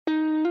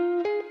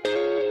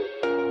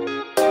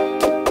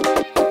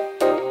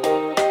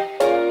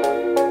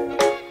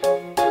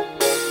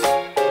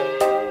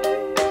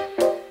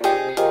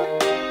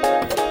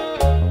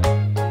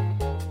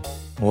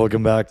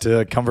Welcome back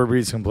to Comfort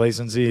Breeds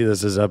Complacency.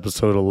 This is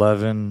episode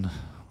 11.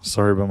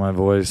 Sorry about my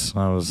voice.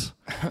 I was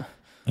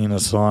in a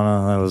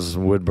sauna. I was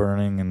wood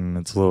burning, and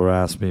it's a little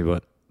raspy.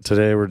 But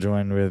today we're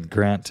joined with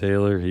Grant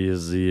Taylor. He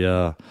is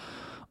the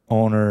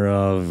owner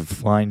of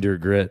Find Your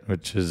Grit,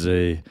 which is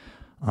a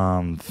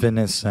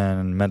fitness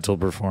and mental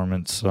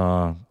performance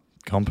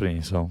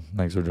company. So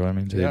thanks for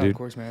joining me today, dude. Of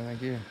course, man.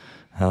 Thank you.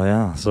 Hell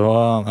yeah. So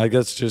I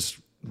guess just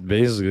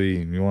basically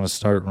you want to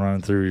start running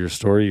through your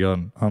story. You got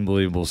an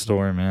unbelievable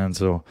story, man.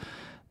 So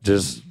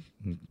just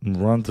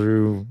run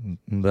through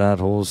that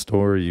whole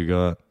story you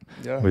got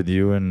with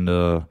you and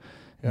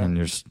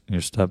your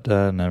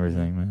stepdad and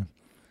everything,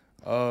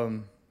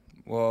 man.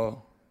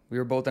 Well, we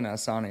were both in that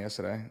sauna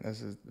yesterday.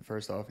 This is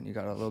first off, and you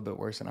got a little bit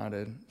worse than I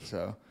did.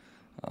 So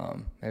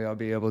maybe I'll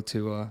be able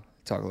to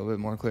talk a little bit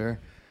more clear.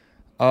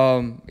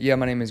 My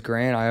name is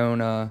Grant. I own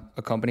a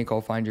company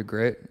called Find Your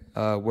Grit,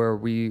 where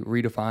we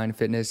redefine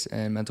fitness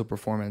and mental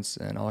performance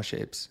in all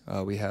shapes.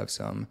 We have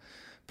some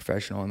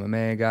professional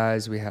MMA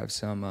guys. We have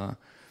some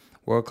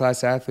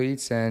world-class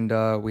athletes, and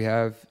we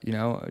have,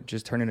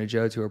 just turning a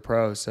Joe to a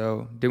pro.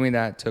 So doing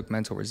that took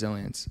mental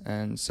resilience.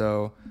 And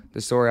so the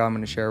story I'm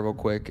going to share real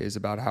quick is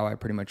about how I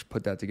pretty much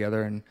put that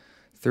together. And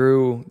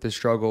through the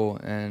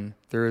struggle and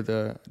through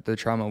the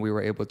trauma, we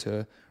were able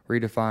to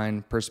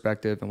redefine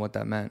perspective and what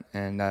that meant.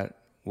 And that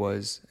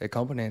was a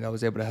company that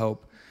was able to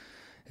help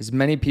as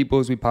many people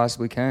as we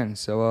possibly can.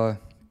 So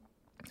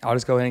I'll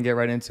just go ahead and get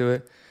right into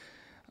it.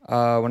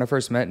 When I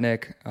first met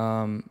Nick,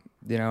 and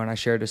I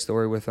shared a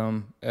story with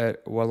him, a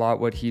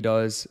lot what he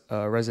does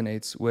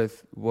resonates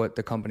with what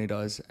the company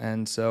does.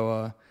 And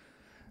so,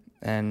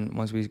 and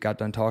once we got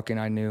done talking,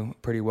 I knew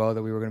pretty well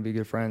that we were going to be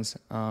good friends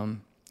and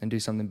do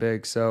something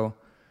big. So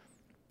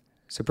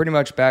pretty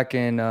much back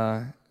in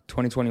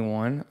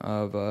 2021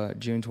 of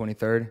June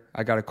 23rd,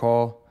 I got a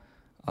call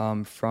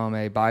from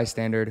a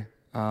bystander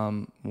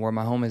where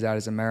my home is at,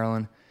 is in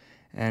Maryland.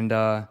 And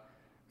there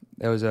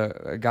was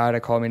a guy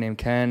that called me named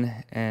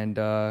Ken, and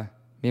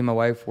me and my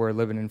wife were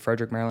living in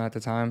Frederick, Maryland at the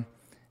time,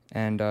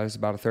 and it was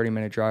about a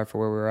 30-minute drive for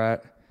where we were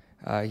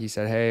at. He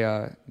said, hey,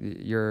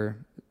 your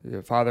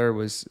father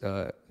was,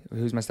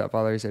 who's my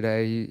stepfather? He said,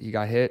 hey, he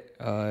got hit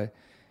by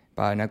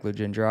a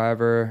negligent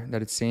driver,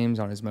 that it seems,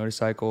 on his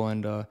motorcycle,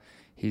 and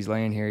he's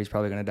laying here. He's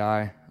probably going to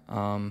die.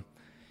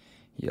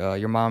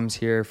 Your mom's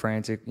here,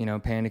 frantic,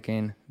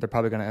 panicking. They're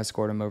probably going to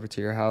escort him over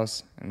to your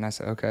house. And I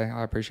said, okay,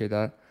 I appreciate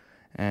that.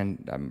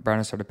 And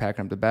Brandon started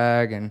packing up the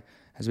bag, and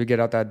as we get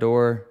out that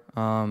door,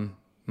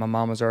 my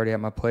mom was already at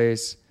my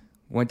place,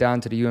 went down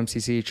to the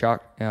UMCC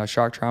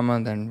shock trauma,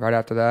 and then right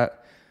after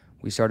that,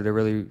 we started to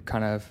really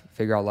kind of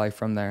figure out life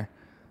from there.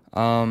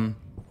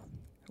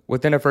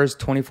 Within the first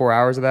 24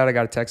 hours of that, I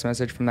got a text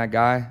message from that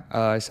guy.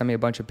 He sent me a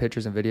bunch of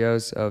pictures and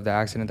videos of the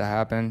accident that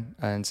happened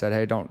and said,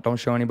 hey, don't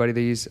show anybody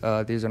these.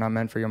 These are not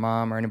meant for your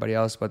mom or anybody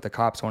else, but the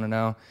cops want to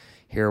know.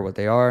 Here are what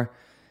they are.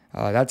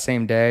 That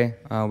same day,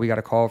 we got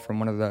a call from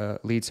one of the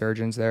lead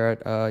surgeons there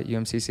at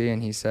UMCC,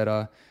 and he said,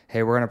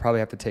 hey, we're going to probably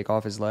have to take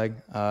off his leg.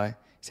 He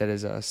said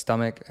his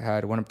stomach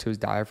went up to his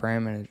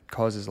diaphragm, and it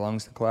caused his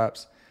lungs to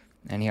collapse,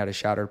 and he had a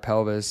shattered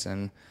pelvis,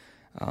 and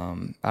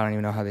I don't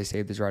even know how they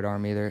saved his right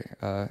arm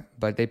either.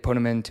 But they put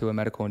him into a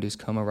medical-induced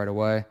coma right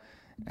away,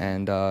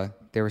 and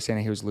they were saying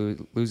that he was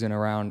losing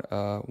around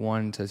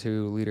 1 to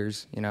 2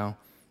 liters,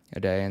 a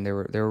day, and they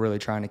were really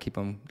trying to keep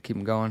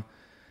him going.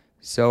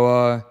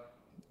 So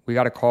we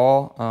got a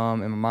call,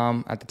 and my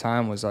mom at the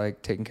time was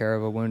like taking care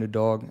of a wounded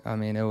dog. I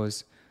mean, it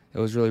was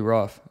really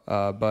rough.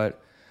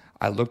 But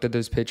I looked at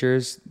those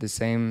pictures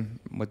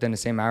within the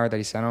same hour that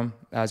he sent them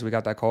as we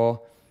got that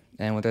call.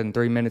 And within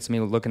 3 minutes of me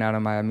looking at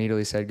him, I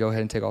immediately said, go ahead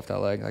and take off that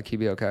leg. Like, he'd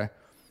be okay.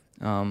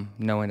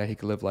 Knowing that he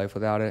could live life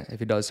without it if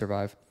he does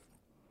survive.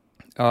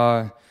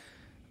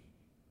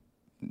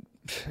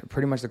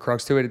 Pretty much the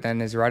crux to it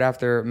then is right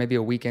after, maybe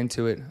a week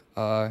into it,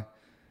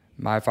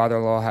 my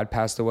father-in-law had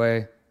passed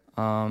away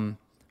from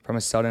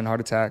a sudden heart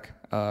attack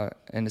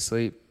in his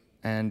sleep.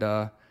 And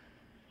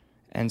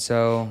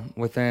so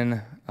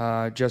within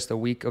just a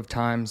week of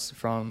times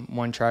from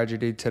one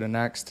tragedy to the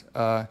next,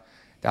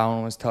 that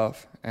one was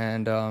tough,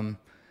 and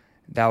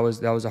that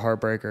was a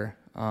heartbreaker.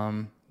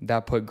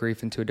 That put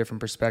grief into a different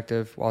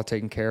perspective while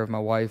taking care of my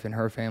wife and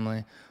her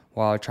family,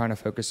 while trying to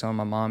focus on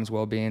my mom's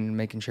well-being and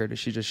making sure that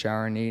she's just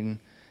showering and eating.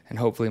 And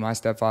hopefully my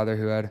stepfather,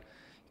 who had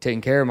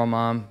taken care of my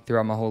mom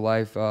throughout my whole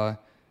life,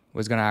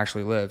 was going to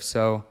actually live.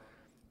 So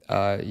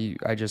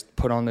I just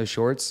put on those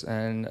shorts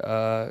and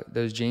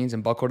those jeans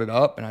and buckled it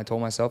up, and I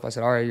told myself, I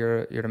said, all right,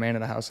 you're the man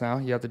of the house now.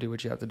 You have to do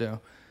what you have to do.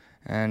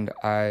 And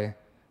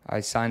I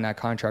signed that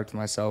contract with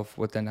myself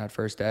within that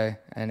first day,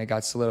 and it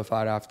got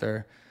solidified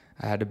after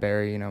I had to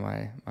bury,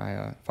 my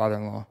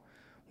father-in-law,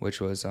 which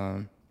was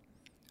a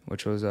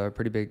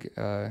pretty big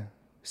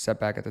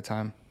setback at the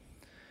time.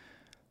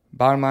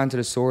 Bottom line to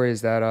the story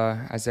is that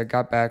as I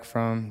got back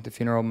from the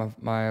funeral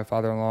of my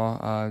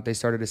father-in-law, they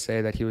started to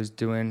say that he was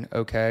doing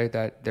okay,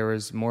 that there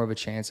was more of a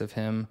chance of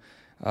him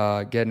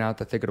getting out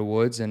the thick of the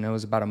woods, and it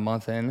was about a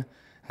month in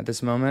at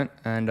this moment.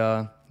 And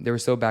they were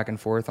still back and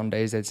forth. On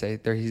days they'd say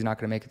he's not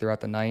going to make it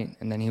throughout the night,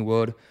 and then he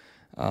would.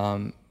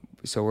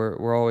 So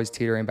we're always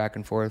teetering back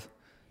and forth.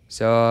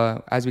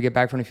 So as we get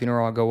back from the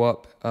funeral, I'll go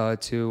up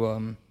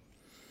to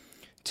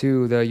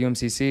the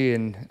UMCC,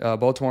 and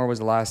Baltimore was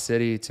the last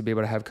city to be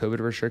able to have COVID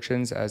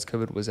restrictions as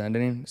COVID was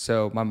ending.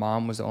 So my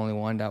mom was the only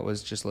one that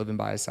was just living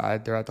by his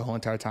side throughout the whole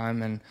entire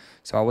time, and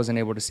so I wasn't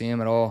able to see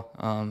him at all.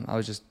 I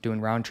was just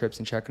doing round trips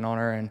and checking on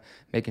her and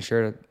making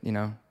sure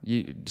that,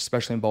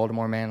 especially in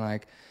Baltimore, man,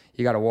 like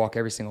you got to walk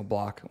every single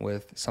block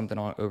with something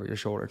on over your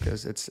shoulder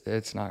because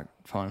it's not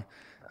fun.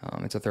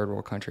 It's a third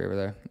world country over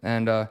there,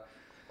 and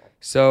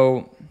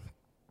so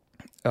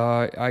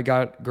I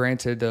got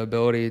granted the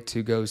ability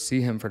to go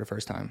see him for the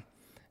first time.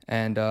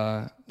 And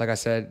like I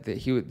said,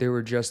 they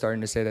were just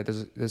starting to say that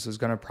this was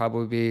going to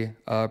probably be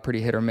pretty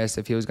hit or miss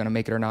if he was going to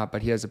make it or not,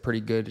 but he has a pretty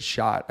good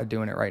shot at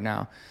doing it right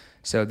now.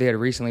 So they had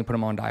recently put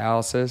him on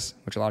dialysis,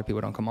 which a lot of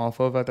people don't come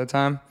off of at that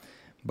time.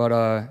 But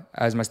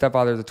as my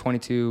stepfather is a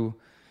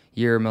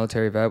 22-year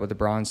military vet with the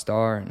Bronze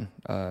Star and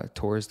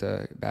tours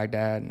to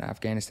Baghdad and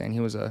Afghanistan, he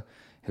was a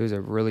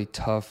really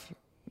tough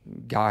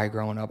guy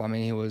growing up. I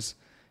mean, he was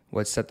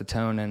what set the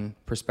tone and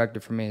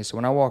perspective for me. So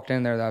when I walked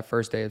in there that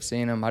first day of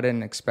seeing him, I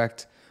didn't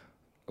expect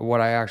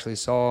what I actually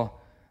saw.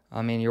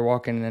 I mean, you're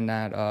walking in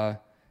that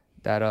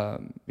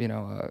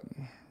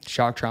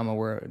shock trauma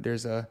where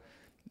there's a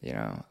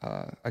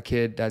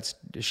kid that's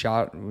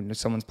shot when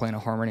someone's playing a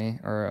harmony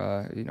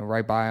or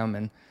right by him,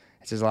 and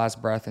it's his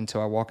last breath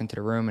until I walk into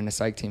the room, and the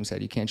psych team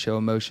said, you can't show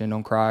emotion,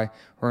 don't cry.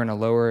 We're going to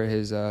lower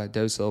his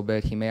dose a little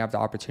bit. He may have the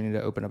opportunity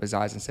to open up his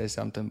eyes and say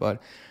something,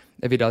 but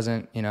if he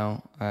doesn't,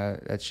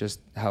 that's just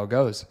how it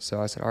goes.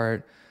 So I said, all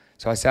right.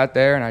 So I sat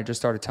there and I just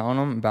started telling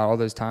him about all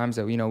those times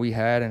that, we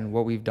had and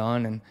what we've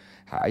done. And,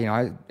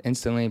 I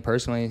instantly,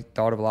 personally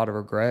thought of a lot of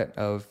regret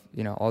of,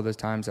 all those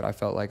times that I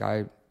felt like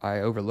I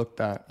overlooked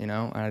that, I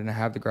didn't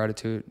have the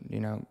gratitude,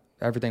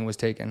 everything was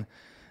taken.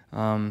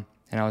 And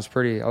I was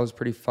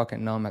pretty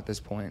fucking numb at this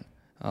point,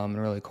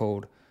 and really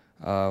cold,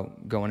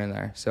 going in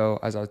there. So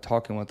as I was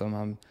talking with him,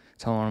 I'm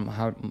telling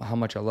him how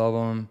much I love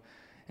him.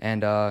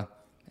 And,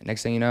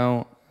 next thing you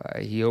know,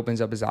 he opens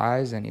up his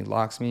eyes and he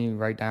locks me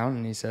right down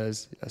and he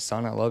says,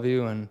 son, I love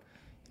you,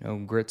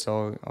 and grit's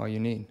all you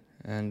need.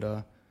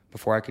 And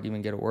before I could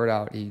even get a word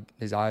out,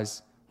 his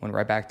eyes went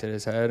right back to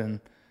his head, and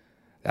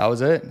that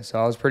was it.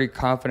 So I was pretty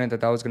confident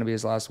that was going to be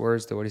his last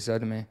words to what he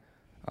said to me.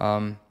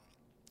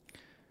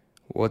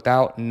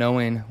 Without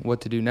knowing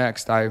what to do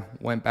next, I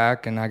went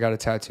back and I got a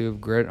tattoo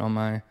of grit on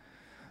my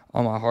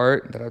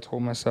heart that I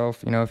told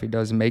myself, if he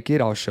doesn't make it,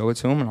 I'll show it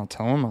to him and I'll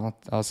tell him,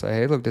 I'll say,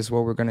 hey, look, this is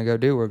what we're going to go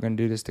do. We're going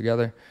to do this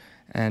together.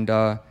 And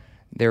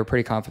they were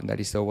pretty confident that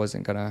he still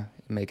wasn't going to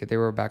make it. They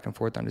were back and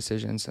forth on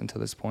decisions until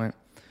this point.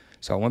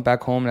 So I went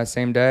back home that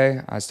same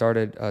day. I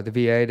started, the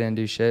VA didn't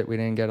do shit. We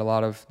didn't get a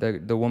lot of,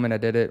 the woman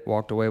that did it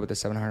walked away with a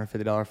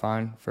 $750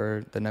 fine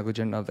for the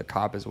negligence of the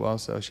cop as well.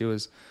 So she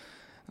was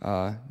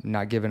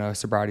not given a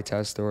sobriety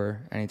test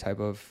or any type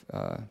of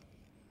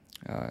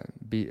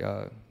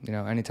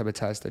any type of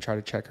test to try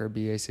to check her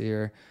BAC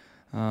or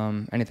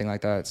anything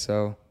like that.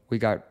 So we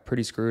got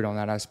pretty screwed on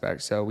that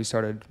aspect. So we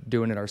started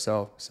doing it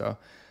ourselves. So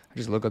I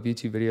just look up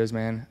YouTube videos,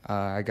 man.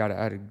 I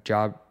had a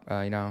job,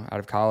 out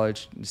of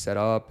college, set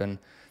up, and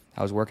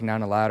I was working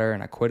down the ladder,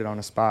 and I quit it on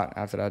the spot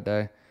after that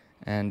day.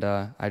 And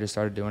I just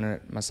started doing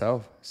it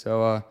myself.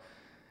 So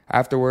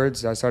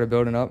afterwards, I started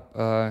building up,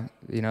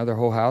 their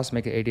whole house,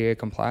 make it ADA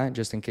compliant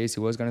just in case he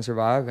was going to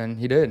survive, and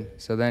he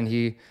did. So then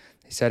he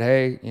said,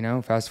 hey,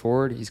 fast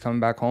forward, he's coming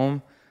back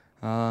home,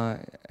 but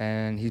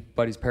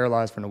he's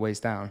paralyzed from the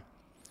waist down.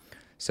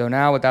 So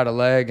now without a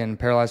leg and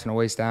paralyzed from the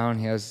waist down,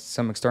 he has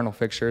some external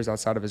fixtures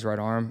outside of his right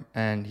arm,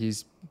 and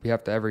we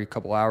have to every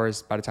couple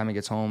hours, by the time he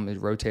gets home, we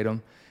rotate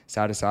him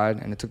side to side,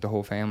 and it took the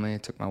whole family.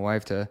 It took my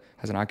wife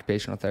as an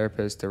occupational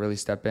therapist to really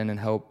step in and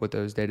help with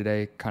those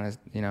day-to-day kind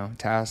of,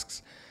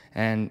 tasks.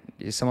 And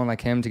someone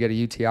like him to get a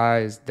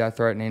UTI is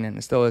death-threatening, and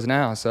it still is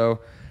now. So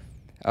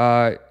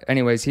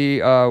anyways,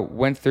 he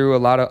went through a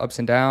lot of ups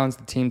and downs.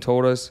 The team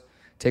told us,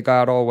 take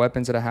out all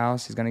weapons at the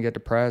house. He's going to get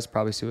depressed,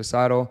 probably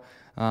suicidal.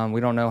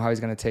 We don't know how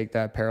he's going to take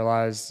that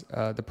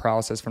the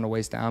paralysis from the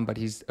waist down, but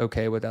he's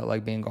okay with that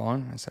leg being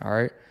gone. I said, all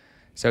right.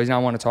 So he's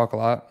not wanting to talk a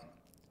lot.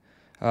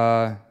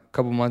 A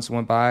couple months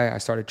went by. I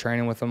started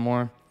training with him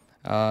more,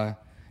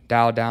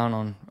 dialed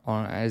down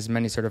on as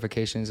many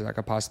certifications as I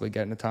could possibly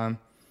get in the time,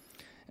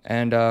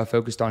 and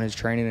focused on his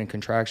training and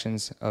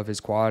contractions of his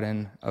quad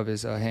and of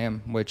his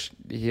ham, which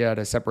he had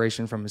a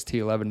separation from his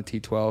T11 to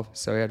T12,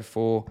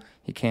 so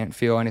he can't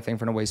feel anything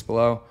from the waist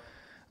below.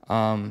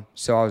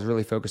 So I was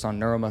really focused on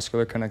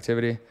neuromuscular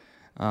connectivity,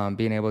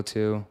 being able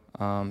to,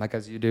 like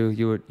as you do,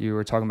 you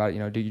were talking about,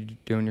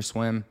 doing your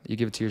swim, you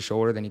give it to your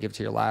shoulder, then you give it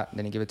to your lat,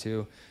 then you give it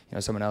to,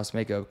 someone else,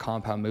 make a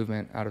compound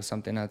movement out of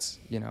something that's,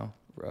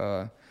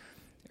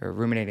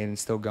 ruminating and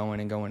still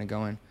going and going and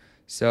going.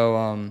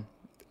 So,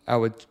 I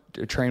would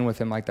train with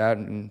him like that,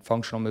 and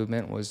functional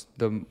movement was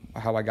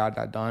how I got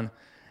that done.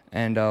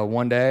 And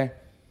one day,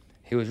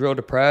 he was real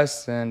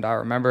depressed. And I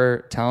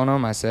remember telling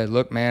him, I said,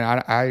 look,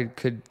 man, I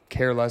could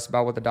care less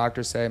about what the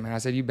doctors say, man. I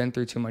said, you've been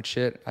through too much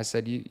shit. I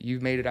said,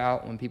 you've made it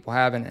out when people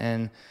haven't,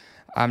 and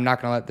I'm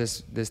not going to let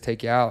this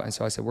take you out. And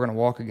so I said, we're going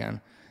to walk again.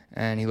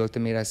 And he looked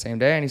at me that same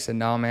day and he said,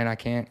 no, man, I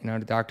can't. You know,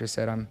 the doctor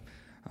said I'm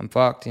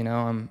fucked, you know,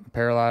 I'm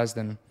paralyzed.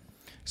 And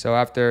so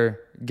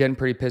after getting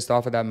pretty pissed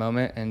off at that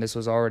moment, and this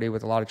was already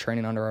with a lot of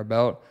training under our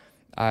belt,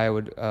 I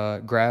would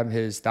grab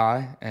his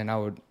thigh and I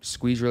would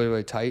squeeze really,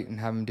 really tight and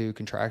have him do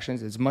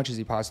contractions as much as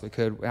he possibly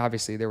could.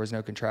 Obviously, there was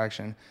no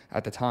contraction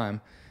at the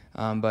time,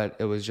 but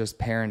it was just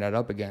pairing that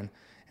up again.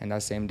 And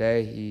that same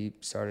day, he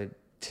started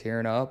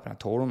tearing up, and I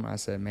told him, I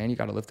said, man, you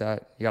got to lift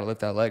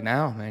that leg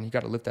now, man. You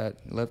got to lift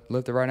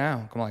it right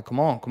now. Come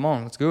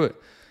on, let's do it.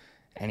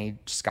 And he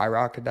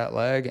skyrocketed that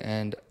leg,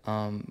 and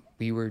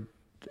we were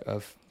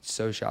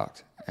so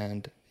shocked.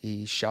 And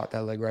he shot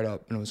that leg right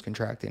up, and it was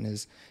contracting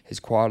his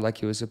quad like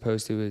he was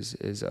supposed to,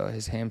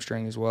 his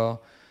hamstring as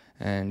well.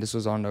 And this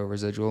was on the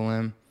residual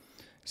limb.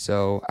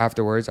 So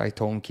afterwards, I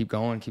told him, keep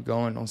going,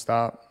 don't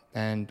stop.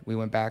 And we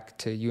went back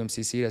to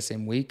UMCC that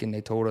same week, and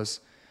they told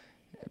us,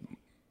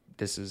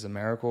 this is a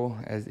miracle,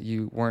 as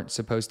you weren't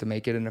supposed to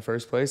make it in the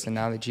first place. And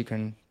now that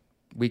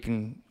we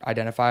can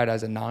identify it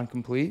as a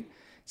non-complete.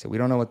 So we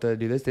don't know what to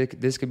do.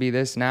 This could be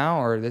this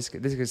now, or this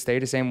could stay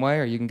the same way,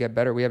 or you can get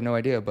better. We have no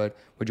idea, but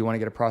would you want to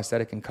get a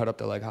prosthetic and cut up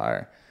the leg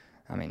higher?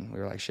 I mean, we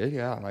were like, shit,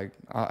 yeah. Like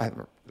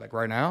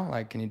right now,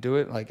 like, can you do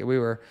it? Like, we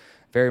were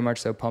very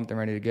much so pumped and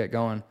ready to get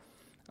going.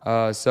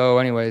 So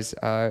anyways,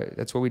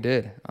 that's what we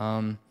did.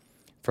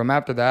 From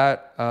after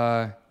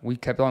that, we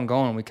kept on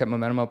going. We kept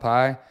momentum up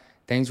high.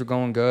 Things were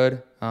going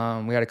good.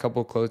 We had a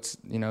couple of close,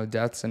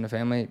 deaths in the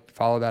family.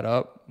 Follow that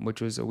up,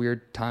 which was a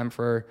weird time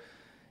for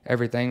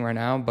everything right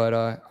now.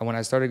 But when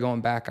I started going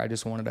back, I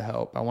just wanted to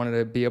help. I wanted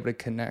to be able to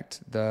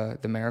connect the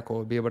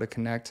miracle, be able to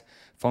connect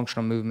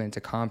functional movement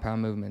to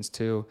compound movements,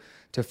 to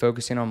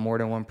focusing on more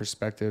than one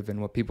perspective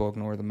and what people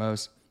ignore the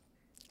most.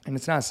 And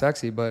it's not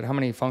sexy, but how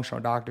many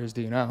functional doctors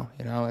do you know?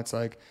 It's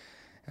like,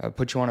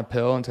 put you on a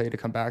pill and tell you to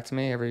come back to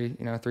me every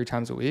 3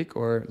 times a week,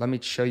 or let me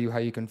show you how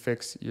you can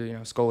fix your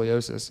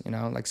scoliosis,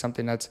 like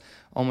something that's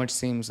almost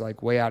seems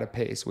like way out of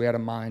pace, way out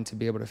of mind to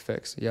be able to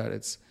fix. Yeah,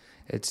 it's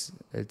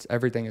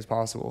everything is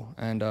possible,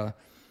 and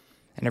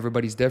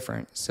everybody's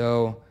different.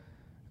 So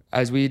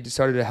as we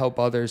started to help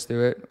others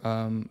through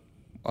it,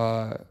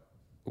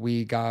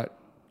 we got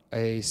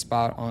a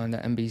spot on the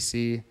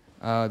NBC.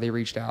 They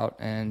reached out,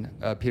 and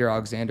Peter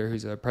Alexander,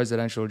 who's a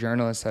presidential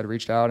journalist, had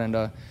reached out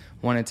and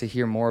wanted to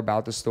hear more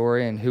about the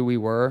story and who we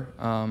were.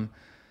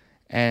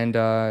 And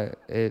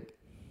it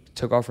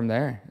took off from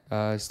there,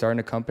 starting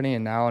a company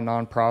and now a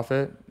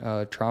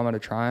nonprofit, Trauma to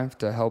Triumph,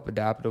 to help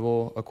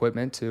adaptable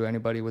equipment to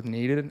anybody with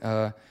needed.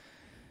 It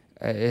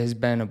has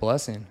been a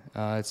blessing.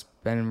 It's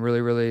been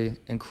really, really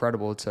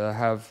incredible to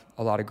have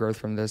a lot of growth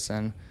from this,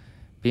 and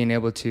being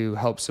able to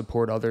help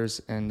support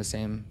others in the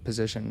same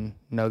position,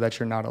 know that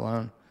you're not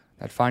alone,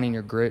 that finding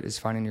your grit is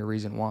finding your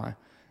reason why.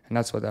 And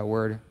that's what that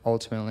word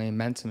ultimately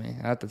meant to me.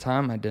 At the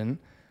time, I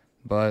didn't,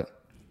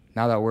 but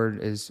now that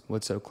word is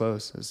what's so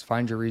close, is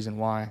find your reason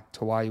why,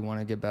 to why you want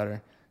to get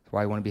better,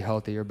 why you want to be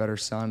healthy, you're a better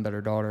son, better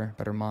daughter,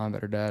 better mom,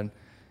 better dad.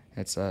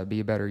 It's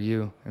be a better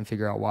you and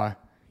figure out why.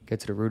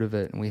 Get to the root of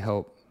it, and we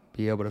help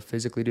be able to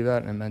physically do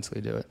that and mentally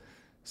do it.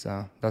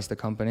 So that's the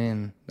company,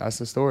 and that's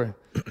the story.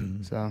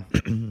 So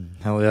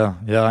hell yeah.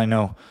 Yeah, I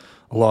know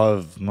a lot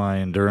of my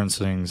endurance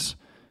things,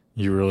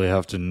 you really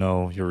have to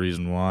know your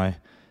reason why,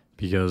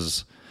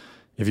 because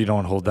if you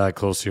don't hold that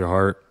close to your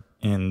heart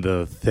in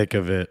the thick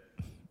of it,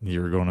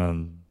 you're going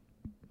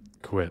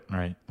to quit,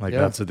 right? Like,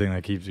 That's the thing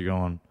that keeps you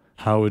going.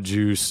 How would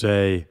you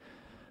say,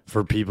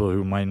 for people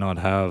who might not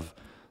have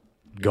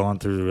gone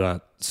through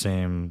that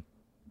same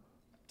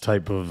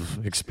type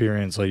of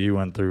experience like you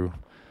went through,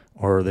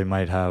 or they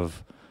might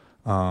have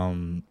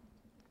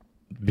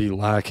be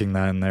lacking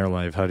that in their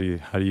life, how do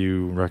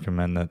you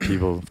recommend that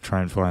people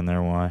try and find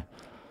their why?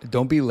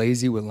 Don't be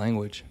lazy with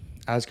language.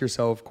 Ask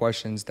yourself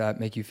questions that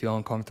make you feel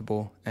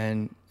uncomfortable.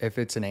 And if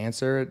it's an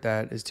answer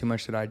that is too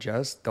much to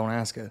digest, don't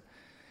ask it.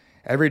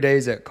 Every day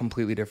is a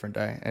completely different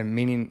day. And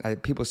meaning,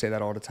 people say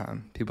that all the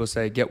time. People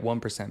say, get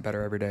 1%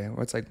 better every day.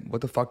 It's like,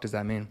 what the fuck does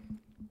that mean?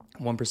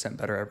 1%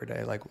 better every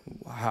day. Like,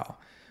 how?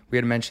 We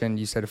had mentioned,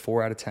 you said a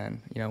 4 out of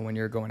 10, when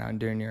you're going out and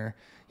doing your,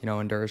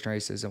 endurance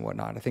races and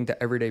whatnot. I think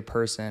the everyday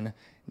person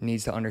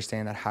needs to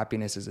understand that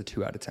happiness is a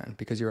 2 out of 10,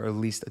 because you're at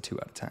least a 2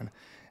 out of 10.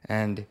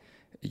 And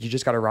you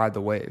just got to ride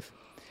the wave.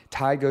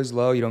 Tide goes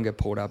low, you don't get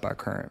pulled out by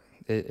current.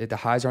 The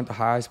highs aren't the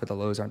highest, but the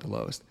lows aren't the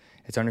lowest.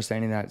 It's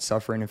understanding that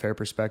suffering and fair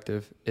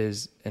perspective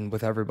is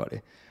with everybody.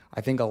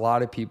 I think a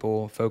lot of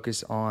people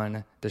focus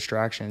on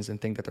distractions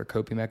and think that they're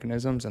coping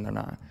mechanisms, and they're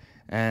not.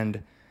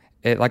 And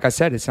like I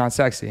said, it's not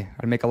sexy.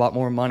 I'd make a lot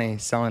more money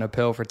selling a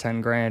pill for 10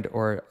 grand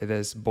or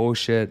this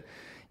bullshit,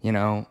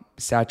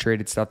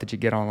 saturated stuff that you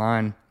get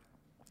online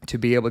to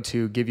be able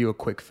to give you a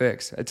quick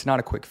fix. It's not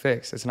a quick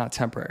fix. It's not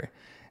temporary.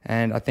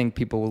 And I think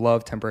people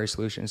love temporary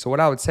solutions. So what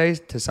I would say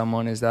to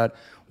someone is that,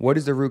 what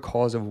is the root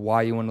cause of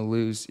why you want to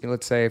lose?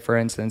 Let's say, for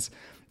instance,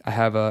 I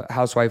have a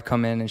housewife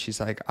come in and she's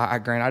like,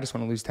 Grant, I just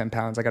want to lose 10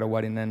 pounds. I got a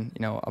wedding in,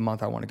 a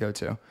month I want to go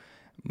to.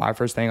 My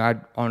first thing,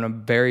 on a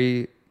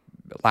very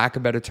lack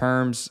of better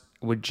terms,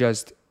 would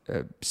just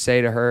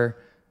say to her,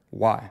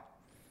 why?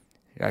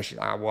 Yeah, she's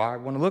like, well, I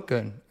want to look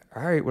good.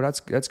 All right, well,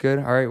 that's good.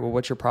 All right, well,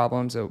 what's your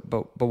problems?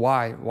 But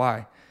why?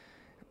 Why?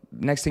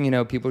 Next thing you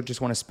know, people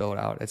just want to spill it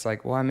out. It's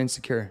like, well, I'm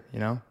insecure,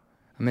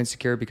 I'm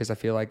insecure because I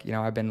feel like,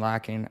 I've been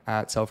lacking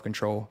at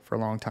self-control for a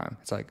long time.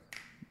 It's like,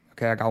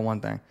 okay, I got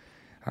one thing.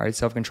 All right,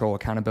 self-control,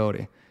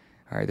 accountability.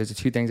 All right, there's the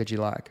two things that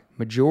you lack.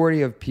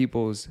 Majority of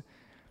people's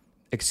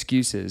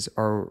excuses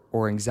or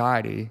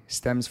anxiety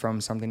stems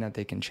from something that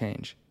they can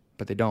change,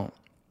 but they don't.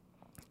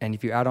 And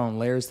if you add on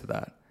layers to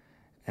that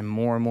and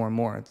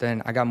more,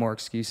 then I got more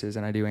excuses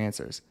than I do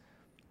answers.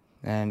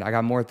 And I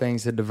got more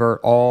things to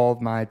divert all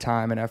of my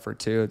time and effort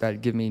to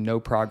that give me no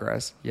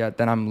progress, yet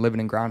then I'm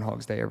living in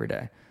Groundhog's Day every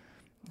day.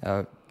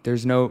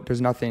 There's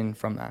nothing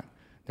from that.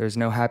 There's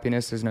no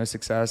happiness, there's no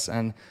success,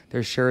 and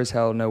there's sure as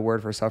hell no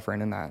word for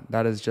suffering in that.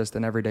 That is just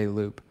an everyday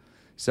loop.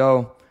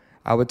 So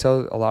I would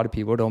tell a lot of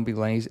people, don't be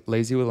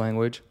lazy with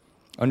language.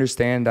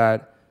 Understand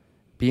that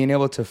being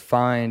able to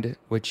find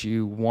what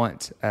you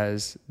want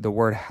as the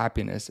word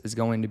happiness is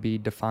going to be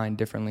defined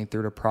differently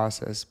through the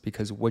process,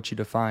 because what you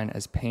define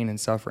as pain and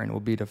suffering will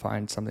be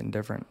defined something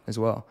different as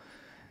well.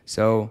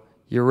 So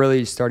you're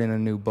really starting a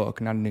new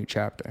book, not a new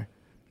chapter.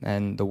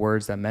 And the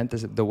words that meant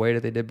this, the way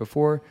that they did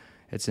before,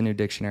 it's a new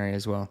dictionary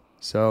as well.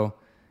 So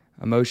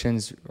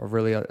emotions are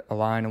really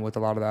aligned with a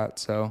lot of that.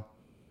 So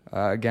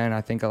again,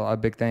 I think a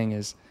big thing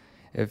is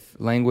if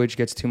language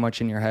gets too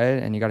much in your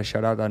head and you got to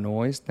shut out that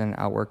noise, then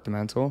outwork the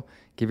mental.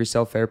 Give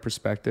yourself fair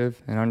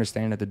perspective and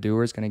understand that the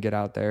doer is going to get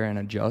out there and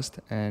adjust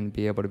and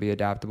be able to be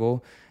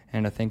adaptable,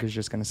 and the thinker is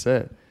just going to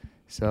sit.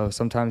 So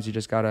sometimes you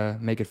just got to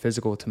make it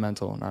physical to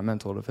mental, not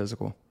mental to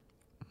physical.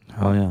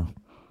 Oh, yeah.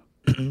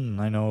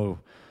 I know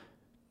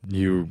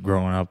you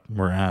growing up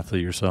were an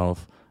athlete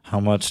yourself. How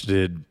much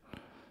did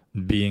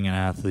being an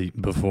athlete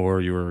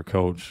before you were a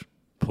coach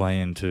play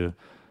into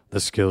the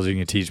skills you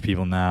can teach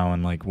people now,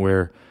 and like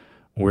where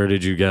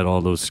did you get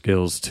all those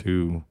skills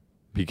to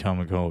become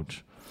a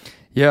coach?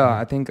 Yeah,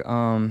 I think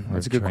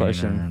that's a good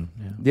question.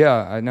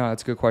 I know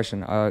that's a good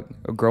question.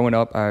 Growing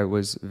up, I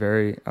was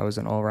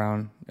an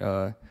all-around.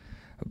 I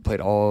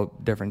played all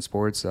different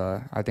sports.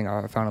 I think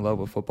I found a love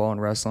with football and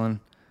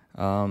wrestling,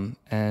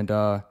 and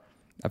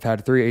I've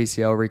had 3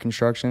 ACL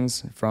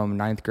reconstructions from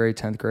 9th grade,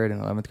 10th grade,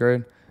 and 11th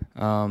grade.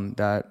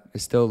 That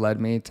still led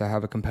me to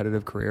have a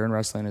competitive career in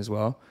wrestling as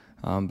well.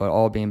 But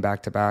all being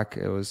back to back,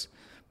 it was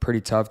pretty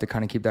tough to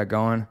kind of keep that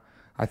going.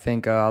 I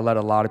think I let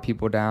a lot of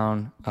people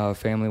down,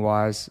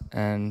 family-wise,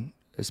 and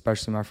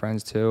especially my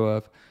friends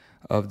too,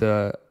 of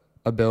the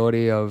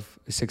ability of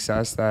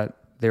success that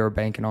they were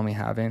banking on me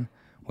having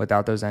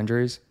without those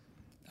injuries.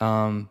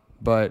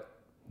 But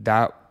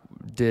that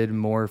did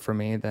more for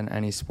me than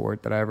any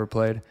sport that I ever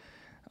played.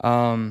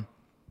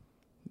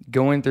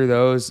 Going through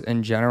those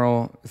in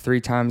general 3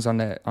 times on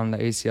the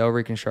ACL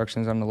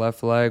reconstructions on the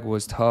left leg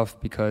was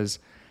tough, because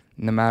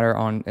no matter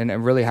and it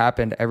really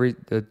happened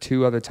the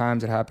 2 other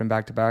times it happened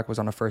back to back was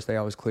on the first day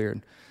I was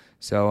cleared.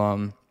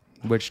 So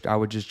which I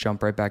would just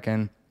jump right back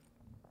in,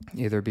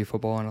 either be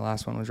football, and the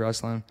last one was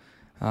wrestling,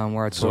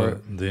 where I tore.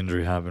 So the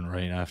injury happened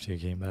right after you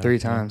came back? 3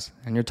 times,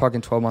 and you're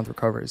talking 12-month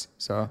recoveries.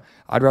 So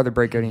I'd rather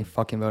break any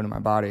fucking bone in my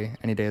body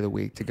any day of the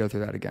week to go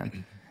through that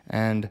again.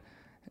 And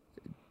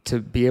to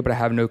be able to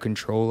have no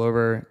control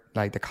over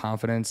like the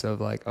confidence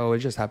of like, oh, it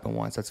just happened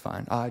once, that's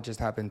fine. Oh, it just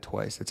happened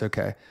twice, it's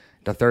okay.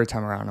 The 3rd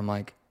time around,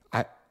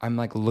 I'm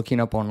like looking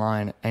up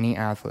online any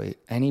athlete,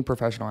 any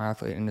professional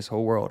athlete in this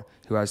whole world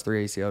who has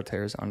 3 ACL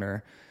tears on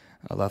their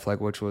left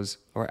leg,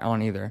 or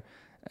on either,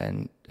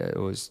 and it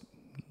was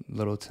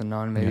little to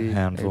none, maybe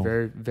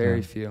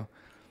very few.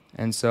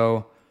 And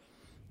so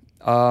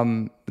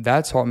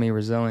that taught me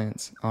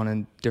resilience on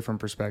a different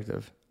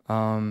perspective.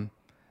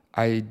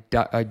 I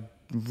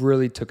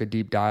really took a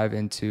deep dive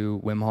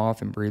into Wim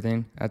Hof and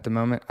breathing at the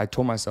moment. I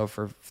told myself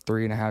for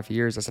 3.5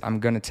 years, I said,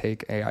 I'm going to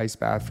take a ice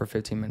bath for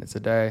 15 minutes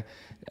a day.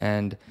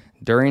 And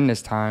during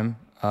this time,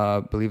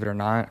 believe it or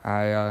not,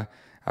 I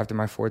after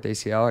my 4th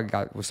ACL,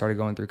 I started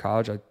going through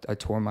college. I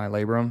tore my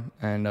labrum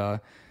and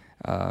a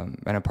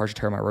partial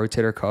tear of my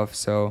rotator cuff.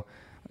 So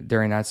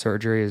during that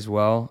surgery as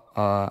well,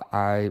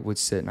 I would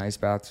sit in ice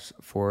baths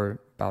for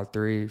about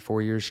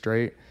 3-4 years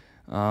straight.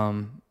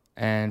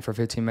 And for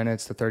 15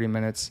 minutes to 30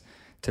 minutes,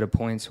 to the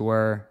points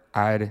where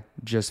I'd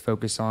just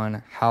focus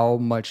on how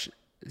much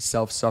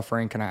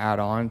self-suffering can I add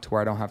on to where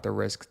I don't have to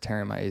risk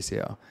tearing my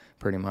ACL,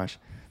 pretty much.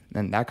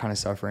 And that kind of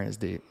suffering is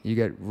deep. You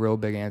get real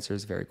big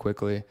answers very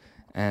quickly.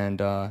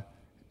 And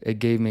it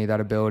gave me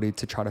that ability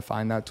to try to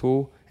find that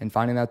tool. And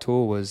finding that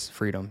tool was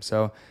freedom.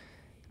 So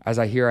as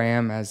I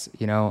am as,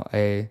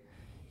 a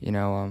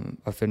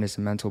fitness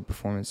and mental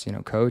performance,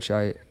 coach,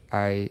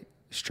 I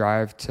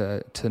strive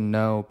to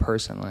know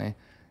personally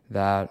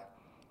that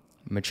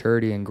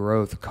maturity and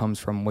growth comes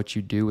from what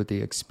you do with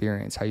the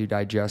experience, how you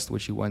digest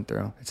what you went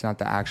through. It's not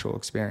the actual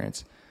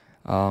experience.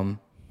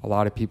 a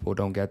lot of people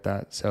don't get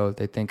that. So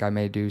they think I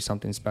may do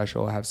something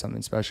special, have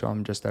something special.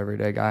 I'm just an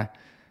everyday guy.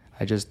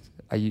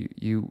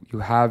 You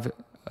have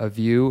a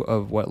view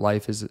of what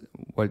life is,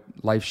 what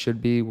life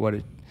should be, what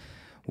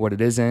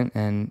it isn't,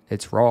 and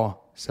it's raw.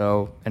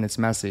 So, and it's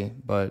messy,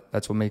 but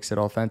that's what makes it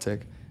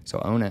authentic. So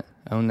own it,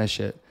 own that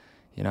shit.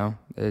 You know,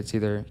 it's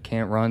either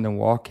can't run then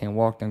walk, can't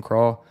walk then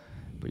crawl,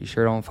 but you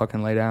sure don't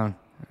fucking lay down.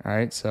 All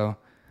right. So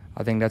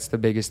I think that's the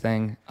biggest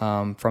thing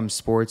from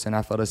sports and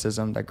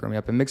athleticism that grew me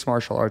up. And mixed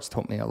martial arts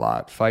taught me a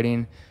lot.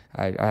 Fighting,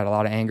 I had a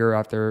lot of anger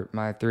after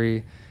my 3.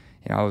 You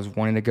know, I was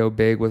wanting to go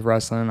big with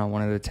wrestling. I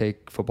wanted to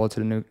take football to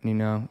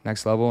the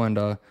next level,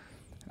 and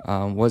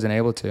wasn't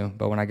able to.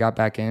 But when I got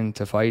back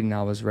into fighting,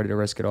 I was ready to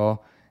risk it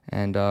all,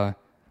 and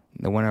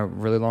it went a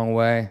really long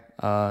way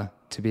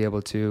to be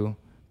able to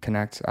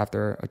connect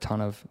after a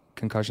ton of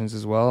concussions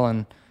as well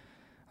and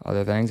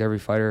other things. Every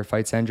fighter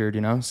fights injured,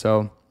 you know.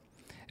 So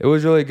it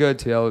was really good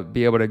to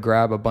be able to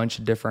grab a bunch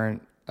of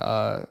different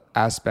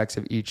aspects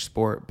of each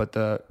sport, but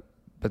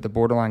the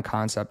borderline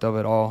concept of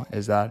it all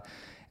is that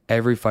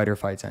every fighter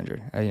fights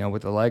injured. You know,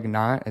 with the leg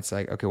knot, it's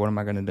like, okay, what am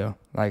I going to do?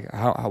 Like,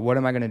 what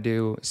am I going to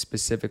do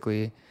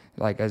specifically,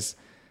 like, as,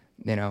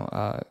 you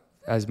know,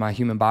 as my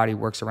human body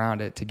works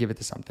around it to give it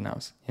to something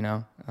else, you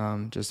know,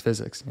 just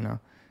physics, you know,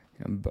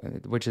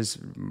 which is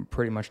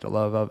pretty much the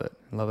love of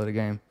the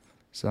game.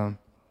 So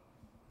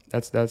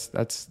that's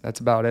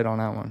about it on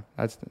that one.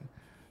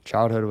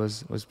 Childhood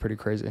was pretty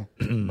crazy,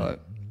 but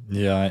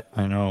yeah,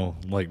 I know,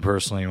 like,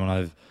 personally, when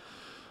I've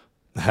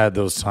had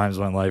those times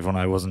in my life when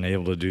I wasn't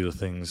able to do the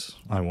things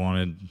I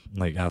wanted,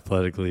 like,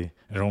 athletically,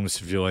 it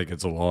almost feel like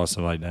it's a loss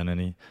of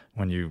identity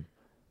when you,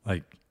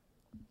 like,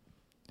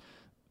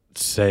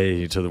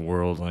 say to the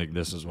world, like,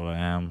 this is what I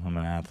am, I'm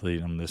an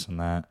athlete, I'm this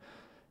and that,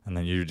 and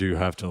then you do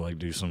have to, like,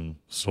 do some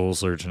soul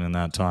searching in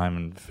that time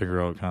and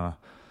figure out kind of,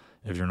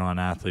 if you're not an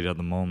athlete at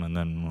the moment,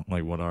 then,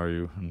 like, what are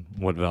you and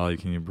what value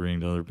can you bring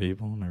to other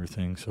people and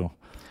everything. So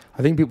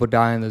I think people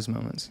die in those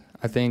moments.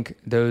 I think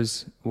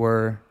those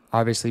were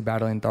obviously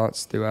battling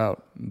thoughts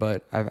throughout,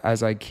 but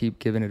as I keep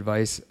giving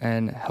advice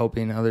and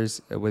helping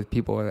others with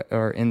people that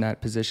are in that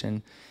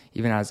position,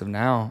 even as of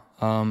now,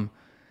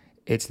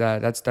 it's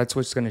that's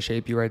what's going to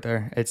shape you right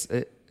there.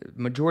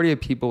 Majority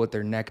of people with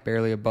their neck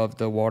barely above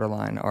the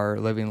waterline are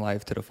living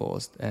life to the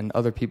fullest, and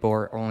other people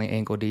are only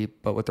ankle deep,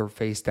 but with their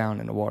face down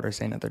in the water,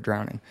 saying that they're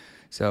drowning.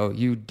 So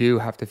you do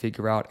have to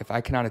figure out, if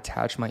I cannot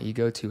attach my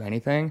ego to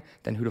anything,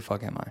 then who the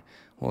fuck am I?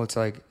 Well, it's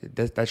like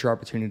that's your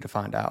opportunity to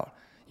find out.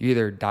 You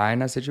either die in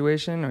that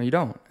situation or you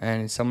don't.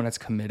 And someone that's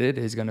committed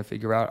is going to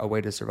figure out a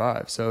way to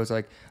survive. So it's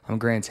like, I'm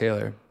Grant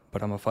Taylor,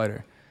 but I'm a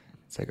fighter.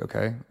 It's like,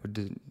 okay,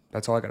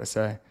 that's all I got to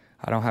say.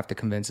 I don't have to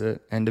convince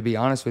it. And to be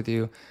honest with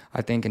you,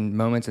 I think in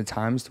moments and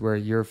times where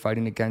you're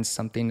fighting against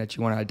something that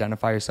you want to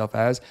identify yourself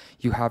as,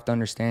 you have to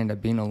understand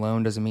that being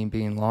alone doesn't mean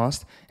being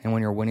lost. And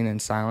when you're winning in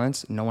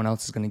silence, no one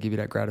else is going to give you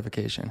that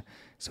gratification.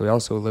 So we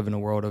also live in a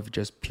world of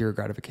just pure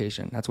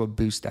gratification. That's what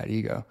boosts that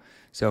ego.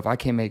 So if I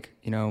can't make,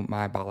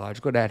 my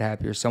biological dad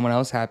happy or someone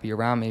else happy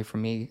around me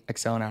from me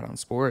excelling out on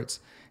sports,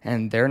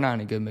 and they're not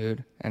in a good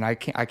mood, and I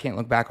can't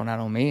look back on that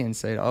on me and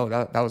say, oh,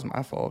 that was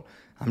my fault.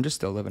 I'm just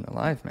still living a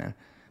life, man.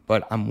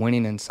 But I'm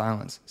winning in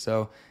silence.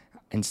 So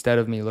instead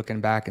of me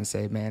looking back and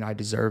say, man, I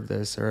deserve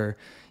this, or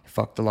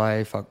fuck the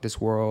life, fuck this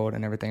world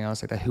and everything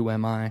else like that, who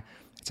am I?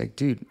 It's like,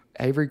 dude,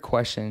 every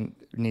question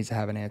needs to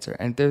have an answer.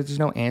 And if there's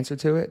no answer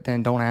to it,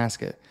 then don't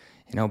ask it.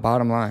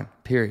 Bottom line,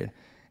 period.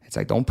 It's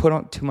like, don't put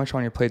on too much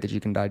on your plate that you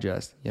can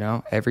digest,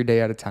 every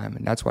day at a time.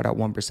 And that's why that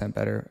 1%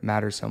 better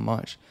matters so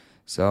much.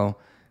 So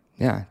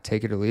yeah,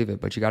 take it or leave it,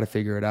 but you got to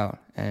figure it out.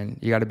 And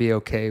you got to be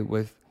okay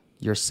with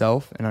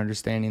yourself and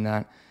understanding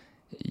that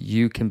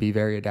you can be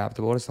very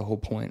adaptable. That's the whole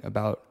point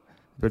about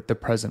the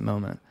present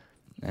moment.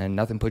 And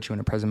nothing puts you in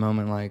a present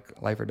moment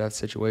like life or death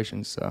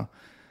situations. So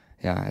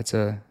yeah, it's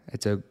a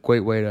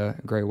great way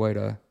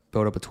to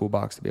build up a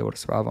toolbox to be able to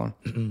survive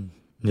on.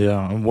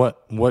 Yeah, and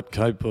what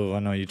type of, I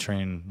know you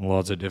train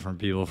lots of different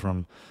people,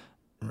 from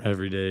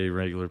everyday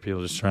regular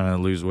people just trying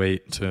to lose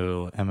weight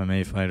to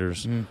MMA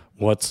fighters.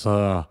 What's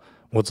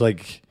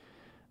like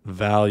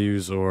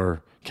values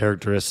or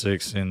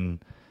characteristics in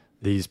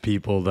these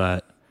people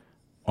that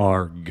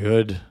are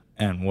good,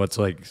 and what's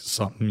like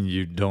something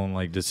you don't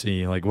like to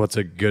see? Like, what's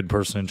a good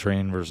person to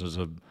train versus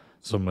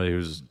somebody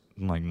who's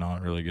like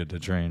not really good to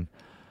train?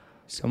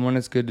 Someone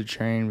that's good to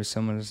train with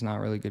someone that's not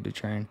really good to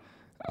train.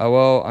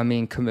 Well, I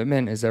mean,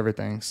 commitment is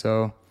everything.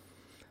 So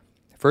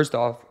first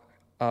off,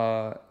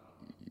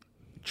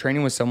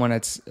 training with someone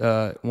that's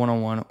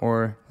one-on-one,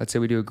 or let's say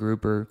we do a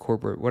group or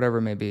corporate, whatever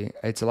it may be,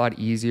 it's a lot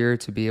easier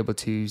to be able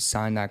to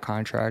sign that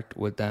contract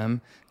with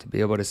them, to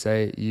be able to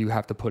say you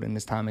have to put in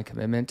this time and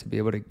commitment to be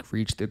able to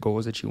reach the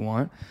goals that you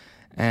want.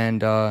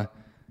 And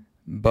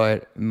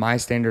but my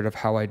standard of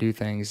how I do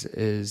things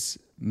is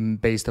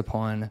based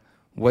upon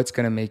what's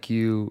going to make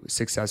you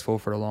successful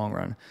for the long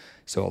run.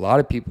 So a lot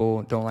of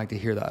people don't like to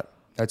hear that.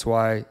 That's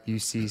why you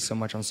see so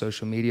much on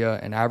social media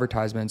and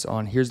advertisements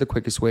on, here's the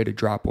quickest way to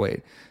drop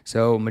weight.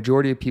 So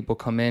majority of people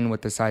come in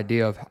with this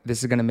idea of,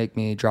 this is going to make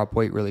me drop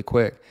weight really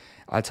quick.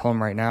 I tell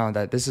them right now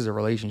that this is a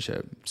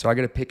relationship. So I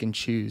get to pick and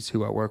choose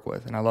who I work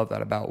with. And I love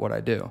that about what I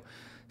do.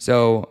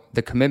 So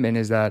the commitment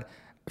is that,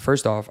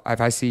 first off,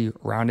 if I see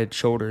rounded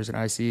shoulders and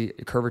I see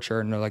curvature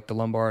in like the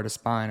lumbar or the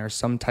spine or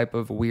some type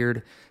of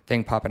weird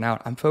thing popping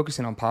out, I'm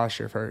focusing on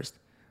posture first.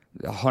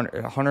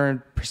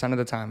 100% of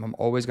the time, I'm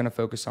always going to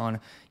focus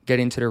on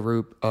getting to the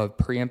root of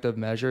preemptive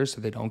measures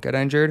so they don't get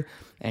injured.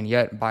 And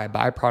yet, by a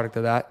byproduct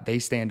of that, they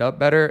stand up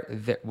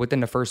better within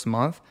the first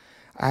month.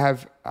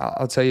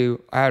 I'll tell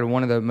you, I had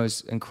one of the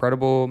most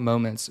incredible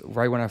moments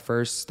right when I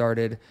first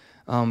started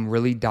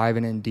really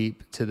diving in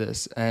deep to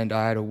this. And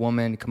I had a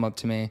woman come up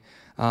to me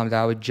that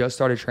I had just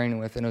started training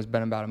with, and it was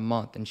been about a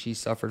month, and she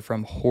suffered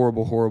from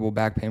horrible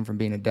back pain from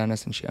being a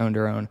dentist, and she owned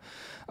her own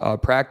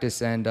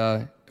practice.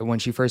 And when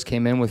she first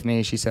came in with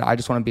me, she said, I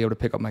just want to be able to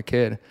pick up my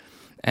kid.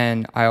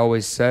 And I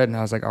always said, and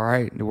I was like, all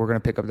right, we're going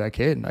to pick up that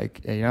kid.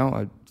 Like, you know,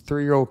 a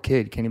 3-year-old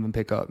kid can't even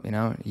pick up, you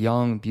know,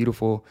 young,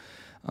 beautiful,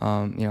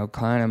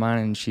 client of mine.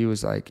 And she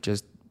was like,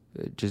 just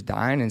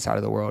dying inside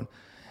of the world.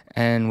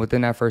 And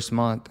within that first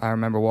month, I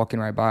remember walking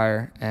right by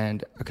her,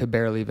 and I could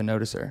barely even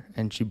notice her.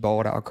 And she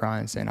bawled out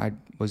crying, saying I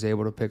was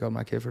able to pick up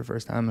my kid for the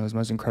first time. It was the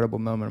most incredible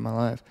moment of my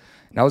life.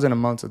 And that was in a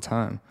month of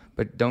time.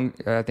 But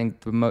I think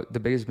the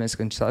biggest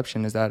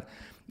misconception is that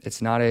it's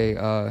not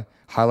a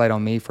highlight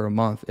on me for a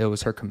month. It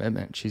was her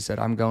commitment. She said,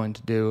 I'm going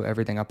to do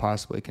everything I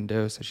possibly can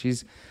do. So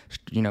she's,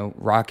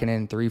 rocking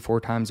in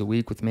 3-4 times a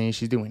week with me.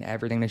 She's doing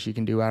everything that she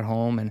can do at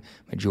home. And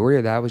majority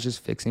of that was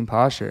just fixing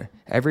posture.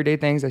 Everyday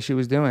things that she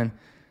was doing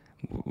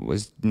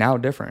was now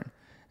different.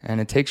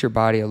 And it takes your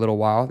body a little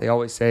while. They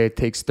always say it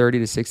takes 30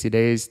 to 60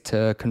 days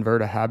to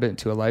convert a habit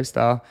into a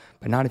lifestyle,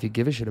 but not if you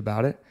give a shit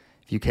about it.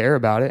 If you care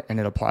about it and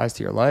it applies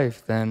to your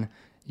life, then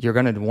you're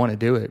going to want to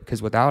do it,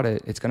 because without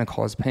it, it's going to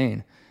cause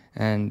pain.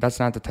 And that's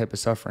not the type of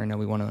suffering that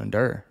we want to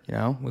endure.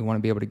 We want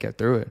to be able to get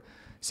through it.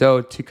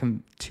 So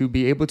to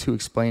be able to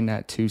explain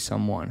that to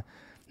someone,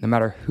 no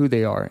matter who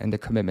they are and the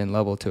commitment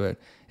level to it,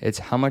 it's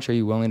how much are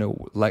you willing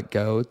to let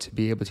go to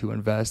be able to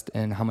invest,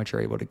 and how much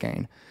you're able to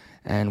gain.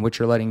 And what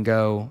you're letting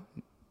go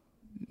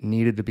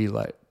needed to be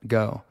let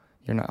go.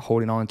 You're not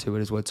holding on to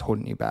it is what's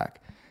holding you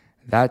back.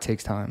 That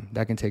takes time.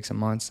 That can take some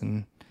months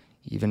and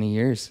even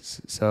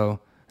years. So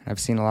I've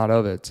seen a lot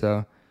of it.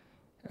 So,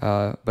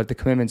 but the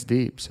commitment's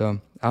deep. So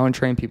I don't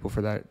train people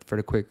for that, for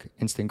the quick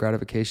instant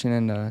gratification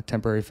and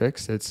temporary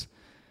fix.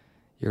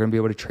 You're going to be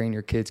able to train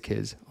your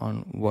kids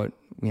on what,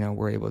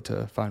 we're able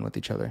to find with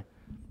each other.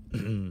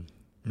 Yeah,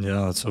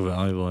 that's so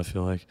valuable, I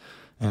feel like.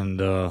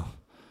 And,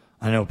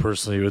 I know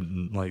personally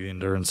with like the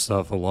endurance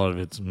stuff, a lot of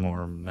it's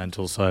more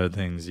mental side of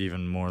things,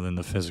 even more than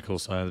the physical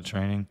side of the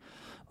training.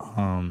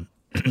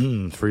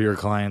 For your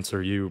clients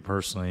or you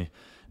personally,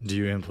 do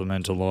you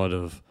implement a lot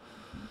of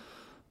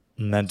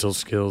mental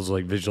skills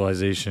like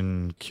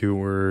visualization,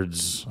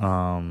 keywords,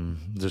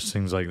 just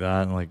things like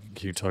that? Like,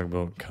 can you talk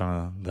about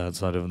kind of that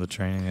side of the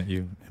training that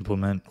you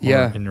implement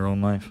in your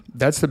own life?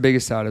 That's the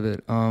biggest side of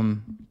it.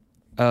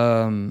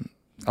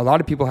 A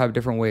lot of people have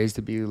different ways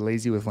to be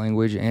lazy with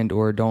language and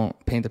or don't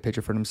paint the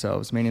picture for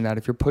themselves, meaning that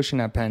if you're pushing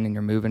that pen and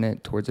you're moving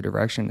it towards a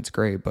direction, it's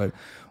great, but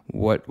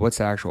what's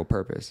the actual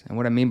purpose? And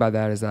what I mean by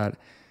that is that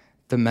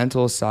the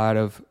mental side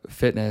of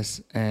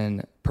fitness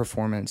and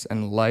performance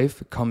and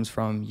life comes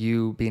from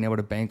you being able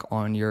to bank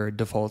on your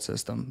default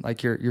system,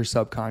 like your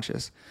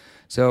subconscious.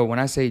 So when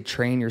I say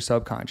train your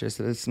subconscious,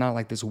 it's not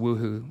like this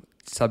woohoo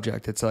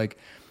subject. It's like,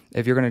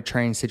 if you're going to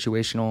train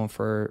situational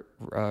for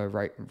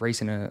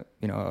racing a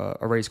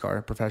race car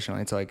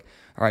professionally, it's like,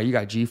 all right, you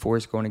got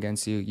G-force going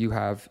against you. You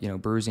have,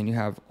 bruising. You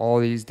have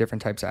all these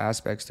different types of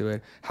aspects to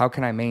it. How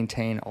can I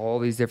maintain all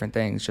these different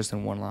things just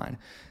in one line?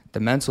 The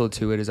mental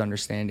to it is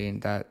understanding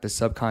that the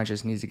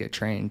subconscious needs to get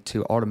trained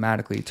to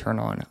automatically turn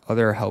on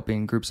other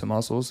helping groups of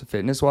muscles,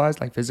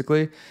 fitness-wise, like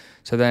physically.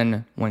 So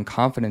then when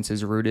confidence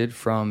is rooted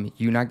from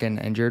you not getting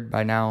injured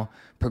by now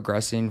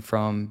progressing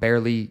from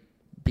barely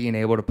being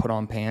able to put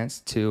on pants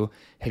to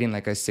hitting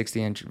like a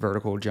 60-inch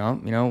vertical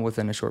jump,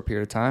 within a short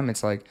period of time,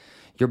 it's like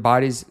your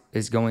body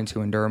is going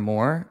to endure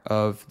more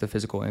of the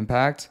physical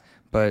impact,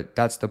 but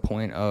that's the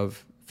point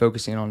of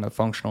focusing on the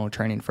functional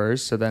training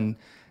first. So then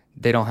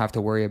they don't have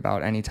to worry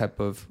about any type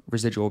of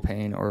residual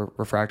pain or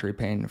refractory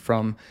pain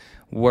from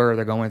where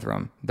they're going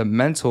from. The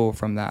mental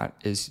from that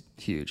is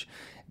huge.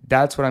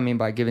 That's what I mean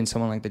by giving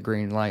someone like the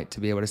green light to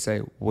be able to say,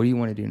 what do you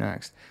want to do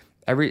next?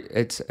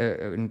 It's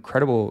an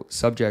incredible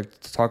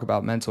subject to talk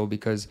about mental,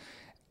 because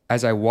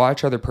as I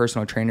watch other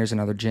personal trainers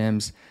and other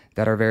gyms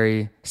that are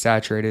very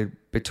saturated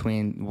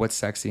between what's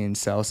sexy and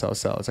sell.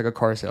 It's like a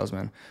car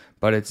salesman,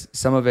 but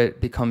some of it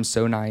becomes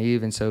so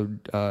naive and so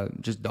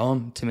just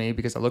dumb to me,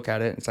 because I look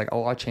at it, it's like,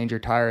 oh, I'll change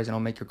your tires and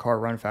I'll make your car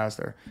run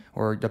faster,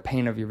 or the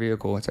paint of your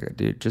vehicle. It's like,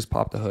 dude, just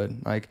pop the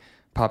hood.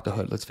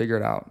 Let's figure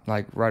it out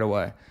like right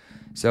away.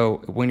 So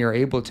when you're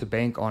able to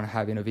bank on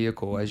having a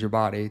vehicle as your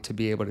body to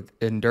be able to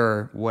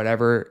endure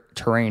whatever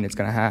terrain it's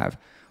going to have,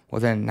 well,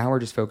 then now we're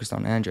just focused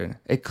on the engine.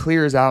 It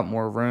clears out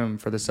more room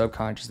for the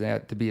subconscious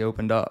to be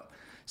opened up.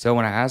 So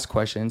when I ask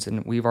questions,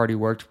 and we've already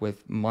worked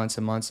with months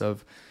and months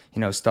of,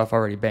 stuff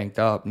already banked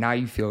up. Now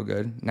you feel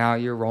good. Now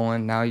you're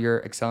rolling. Now you're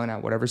excelling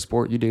at whatever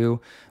sport you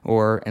do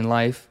or in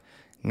life.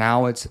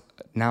 Now it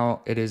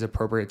is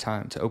appropriate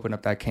time to open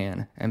up that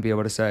can and be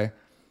able to say,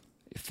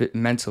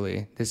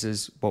 mentally, this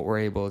is what we're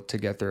able to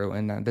get through,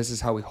 and this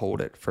is how we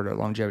hold it for the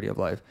longevity of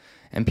life.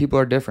 And people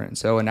are different.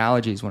 So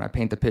analogies, when I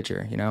paint the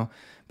picture,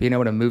 being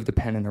able to move the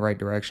pen in the right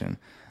direction.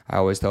 I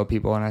always tell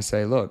people, and I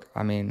say, look,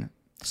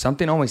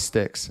 something always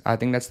sticks. I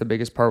think that's the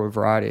biggest part with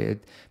variety.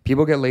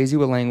 People get lazy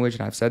with language,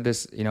 and I've said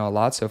this, a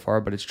lot so far,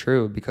 but it's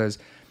true because,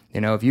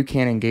 if you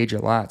can't engage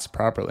your lats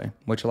properly,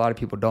 which a lot of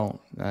people don't,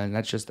 and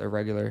that's just a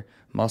regular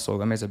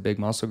muscle. It's a big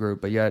muscle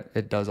group, but yet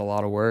it does a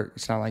lot of work.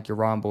 It's not like your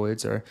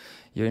rhomboids or,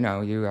 you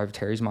have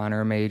teres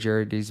minor or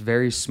major, these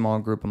very small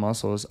group of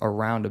muscles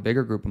around a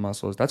bigger group of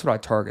muscles. That's what I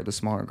target, the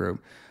smaller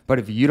group. But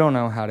if you don't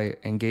know how to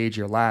engage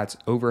your lats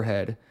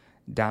overhead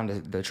down to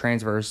the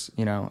transverse,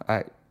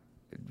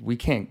 we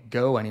can't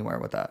go anywhere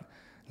with that.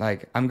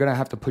 Like, I'm going to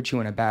have to put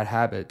you in a bad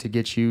habit to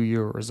get you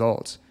your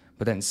results.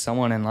 But then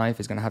someone in life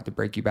is going to have to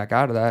break you back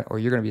out of that, or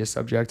you're going to be a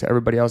subject to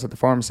everybody else at the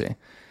pharmacy.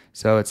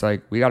 So it's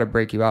like, we got to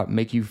break you out,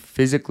 make you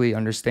physically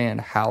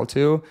understand how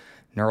to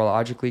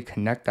neurologically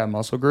connect that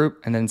muscle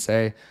group, and then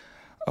say,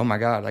 oh my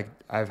God, like,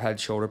 I've had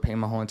shoulder pain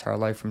my whole entire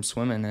life from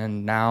swimming.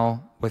 And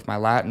now with my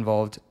lat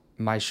involved,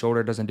 my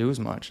shoulder doesn't do as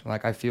much.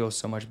 Like, I feel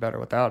so much better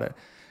without it.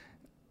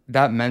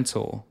 That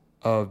mental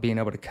of being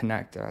able to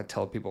connect, I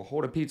tell people,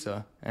 hold a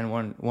pizza. And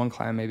one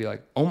client may be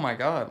like, oh my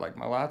God, like,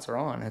 my lats are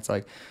on. It's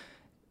like,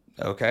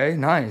 okay,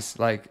 nice.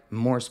 Like,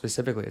 more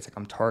specifically, it's like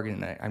I'm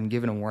targeting it. I'm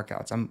giving him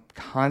workouts. I'm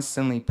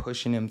constantly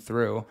pushing him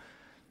through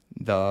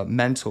the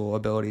mental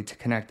ability to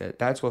connect it.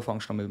 That's what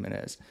functional movement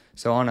is.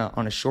 So on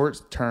a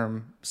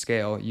short-term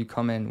scale, you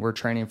come in, we're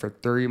training for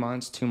 3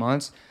 months, 2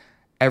 months.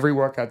 Every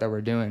workout that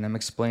we're doing, I'm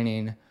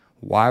explaining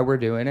why we're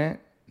doing it,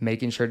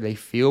 making sure they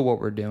feel what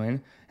we're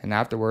doing. And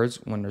afterwards,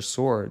 when they're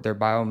sore, their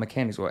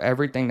biomechanics, well,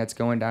 everything that's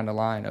going down the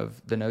line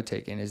of the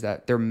note-taking is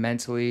that they're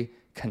mentally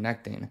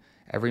connecting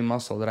every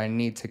muscle that I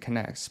need to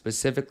connect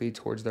specifically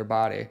towards their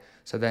body.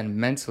 So then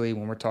mentally,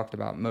 when we're talking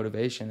about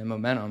motivation and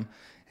momentum,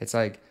 it's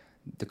like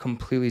the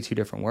completely two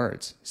different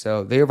words.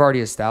 So they have already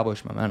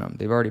established momentum.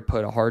 They've already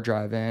put a hard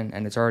drive in,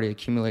 and it's already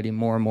accumulating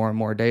more and more and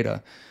more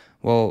data.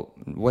 Well,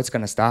 what's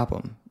going to stop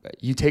them?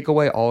 You take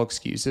away all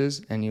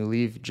excuses and you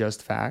leave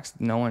just facts.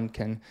 No one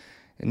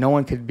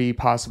could be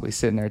possibly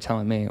sitting there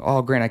telling me,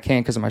 oh, Grant, I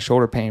can't because of my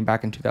shoulder pain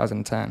back in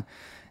 2010.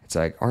 It's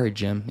like, all right,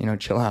 Jim,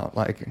 chill out,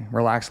 like,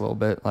 relax a little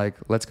bit. Like,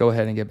 let's go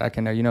ahead and get back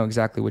in there. You know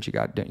exactly what you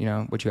got,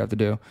 what you have to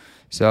do.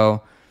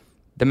 So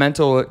the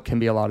mental can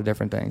be a lot of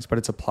different things, but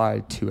it's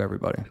applied to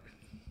everybody.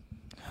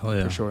 Hell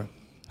yeah. For sure.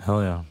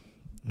 Hell yeah.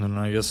 And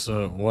I guess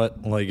what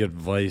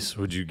advice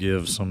would you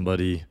give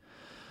somebody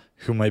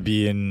who might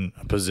be in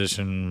a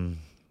position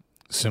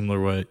similar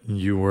to what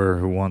you were,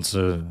 who wants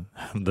to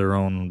have their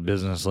own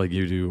business like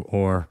you do,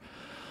 or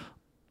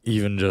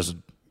even just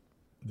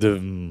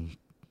the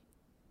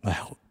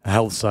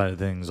health side of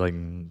things, like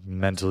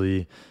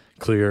mentally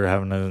clear,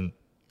 having a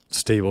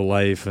stable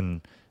life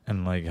and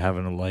like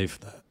having a life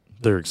that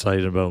they're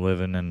excited about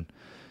living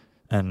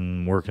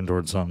and working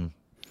towards something?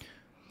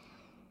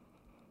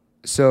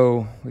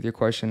 So with your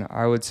question,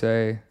 I would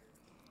say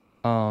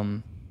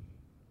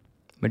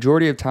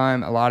majority of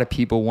time, a lot of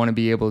people want to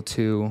be able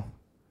to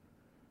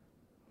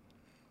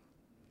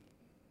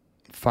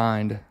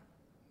find,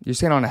 you're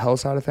saying on the health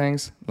side of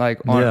things,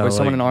 like with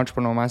someone in an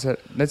entrepreneurial mindset.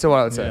 That's what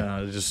I would say.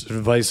 Yeah, just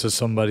advice to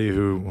somebody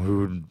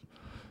who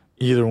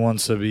either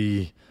wants to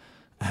be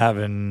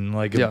having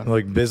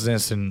like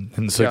business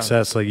and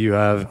success like you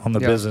have on the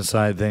business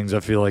side of things. I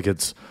feel like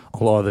it's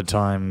a lot of the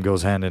time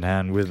goes hand in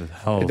hand with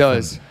health. It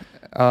does.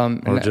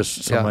 Or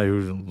just somebody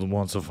who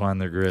wants to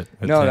find their grit.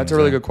 No, that's a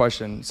really good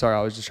question. Sorry,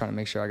 I was just trying to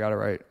make sure I got it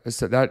right.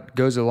 So that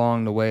goes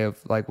along the way of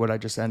like what I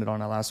just ended on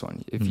that last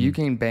one. If you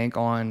can bank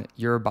on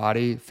your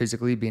body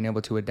physically being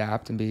able to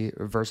adapt and be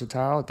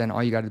versatile, then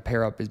all you got to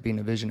pair up is being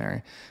a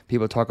visionary.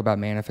 People talk about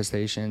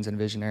manifestations and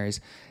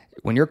visionaries.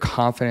 When you're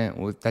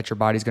confident that your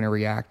body's going to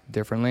react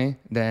differently,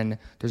 then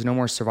there's no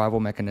more survival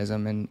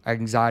mechanism, and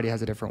anxiety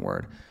has a different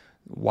word.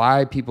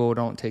 Why people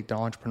don't take the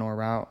entrepreneur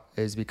route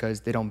is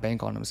because they don't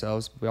bank on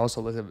themselves. We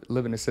also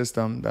live in a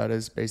system that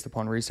is based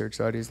upon research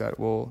studies that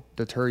will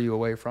deter you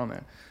away from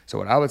it. So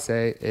what I would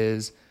say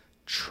is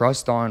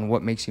trust on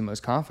what makes you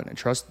most confident.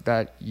 Trust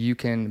that you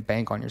can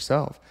bank on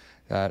yourself.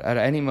 That at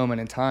any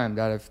moment in time,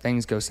 that if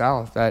things go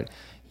south, that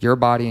your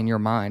body and your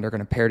mind are going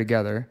to pair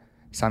together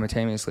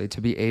simultaneously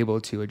to be able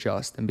to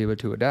adjust and be able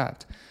to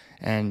adapt.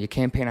 And you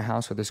can't paint a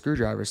house with a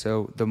screwdriver.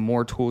 So the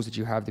more tools that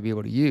you have to be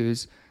able to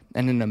use,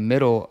 and in the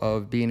middle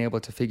of being able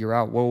to figure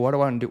out, well, what do I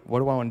want to do? What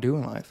do I want to do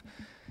in life?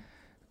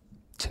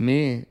 To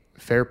me,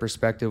 fair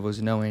perspective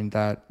was knowing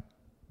that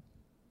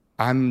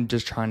I'm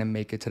just trying to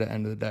make it to the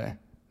end of the day,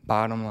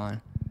 bottom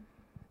line.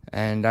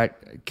 And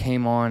that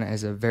came on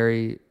as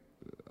a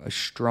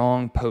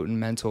strong, potent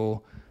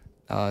mental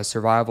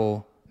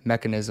survival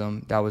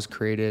mechanism that was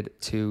created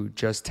to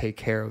just take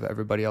care of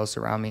everybody else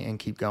around me and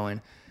keep going.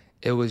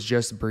 It was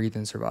just breathe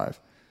and survive.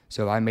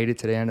 So I made it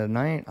to the end of the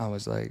night. I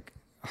was like,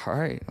 all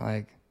right,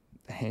 like,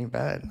 it ain't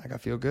bad. Like, I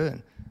feel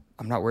good.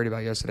 I'm not worried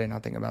about yesterday,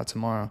 not thinking about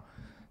tomorrow.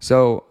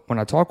 So when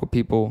I talk with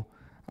people,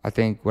 I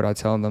think what I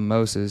tell them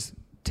most is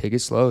take it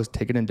slow,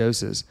 take it in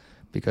doses,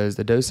 because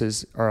the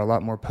doses are a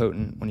lot more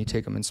potent when you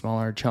take them in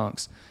smaller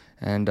chunks.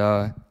 And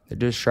the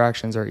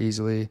distractions are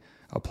easily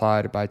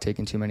applied by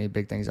taking too many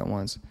big things at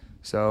once.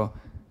 So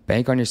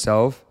bank on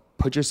yourself,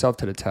 put yourself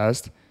to the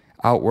test,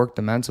 outwork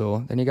the mental,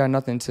 then you have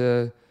nothing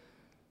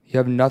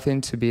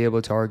to be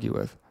able to argue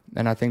with.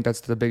 And I think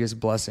that's the biggest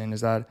blessing,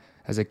 is that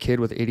as a kid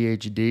with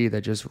ADHD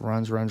that just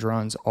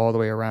runs all the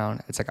way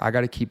around, it's like I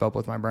got to keep up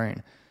with my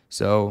brain.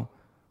 So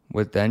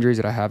with the injuries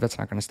that I have, that's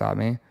not going to stop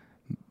me.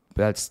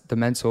 That's the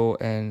mental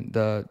and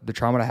the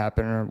trauma that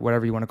happened, or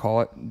whatever you want to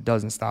call it,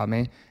 doesn't stop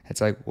me.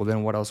 It's like, well,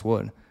 then what else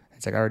would?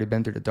 It's like I already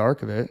been through the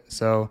dark of it.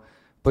 So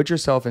put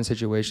yourself in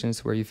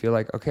situations where you feel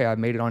like, okay, I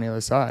made it on the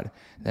other side.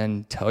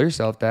 Then tell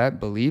yourself that,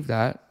 believe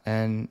that,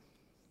 and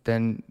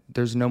then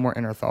there's no more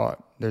inner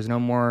thought. There's no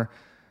more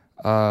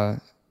a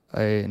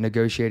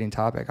negotiating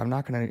topic.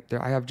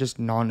 I have just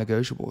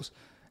non-negotiables.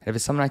 If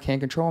it's something I can't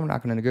control, I'm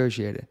not going to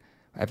negotiate it.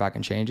 If I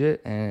can change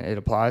it and it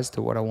applies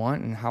to what I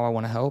want and how I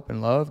want to help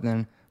and love,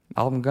 then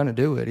I'm going to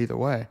do it either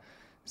way.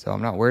 So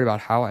I'm not worried about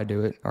how I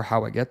do it or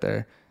how I get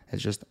there.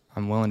 It's just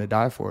I'm willing to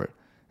die for it.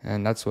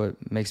 And that's what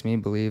makes me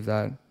believe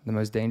that the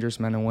most dangerous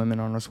men and women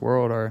on this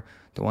world are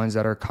the ones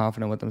that are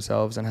confident with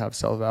themselves and have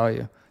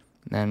self-value.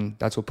 And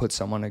that's what puts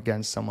someone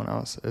against someone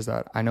else, is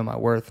that I know my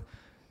worth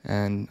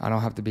and I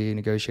don't have to be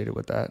negotiated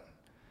with that.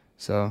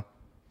 So,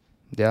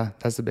 yeah,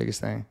 that's the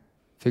biggest thing.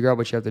 Figure out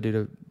what you have to do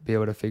to be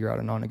able to figure out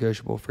a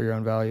non-negotiable for your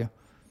own value.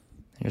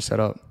 And you're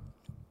set up.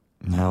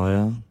 Hell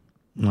yeah.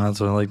 That's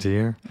what I like to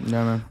hear.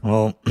 Yeah, man.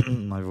 Well,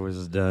 my voice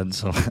is dead,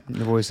 so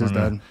Your voice is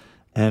dead.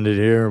 End it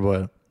here,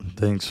 but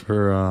thanks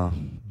for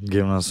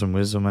giving us some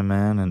wisdom, my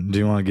man. And do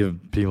you want to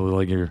give people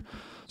like your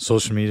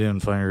social media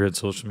and Find Your Grit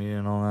social media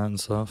and all that and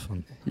stuff?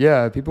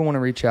 Yeah, if people want to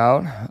reach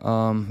out,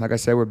 like I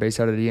said, we're based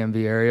out of the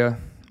DMV area.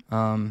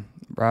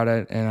 Right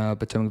in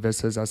Potomac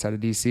Vistas outside of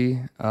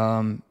DC.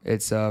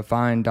 It's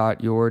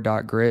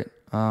find.your.grit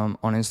on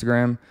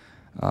Instagram.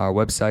 Our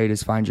website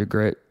is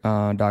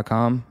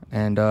findyourgrit.com.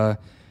 And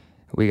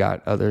we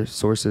got other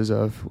sources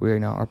of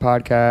our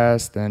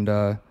podcast and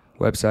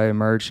website and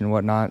merch and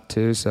whatnot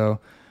too. So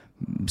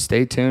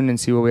stay tuned and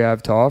see what we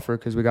have to offer,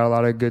 because we got a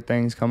lot of good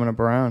things coming up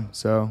around.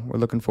 So we're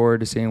looking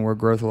forward to seeing where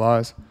growth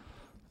lies.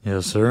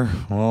 Yes, sir.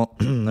 Well,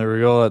 there we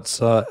go. That's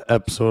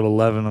episode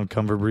 11 of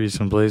Comfort Breeze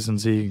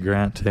Complacency.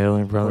 Grant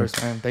Taylor, brother. Of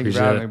course, man. Thank you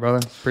for having me, brother.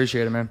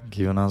 Appreciate it, man.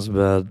 Keeping us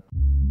bad.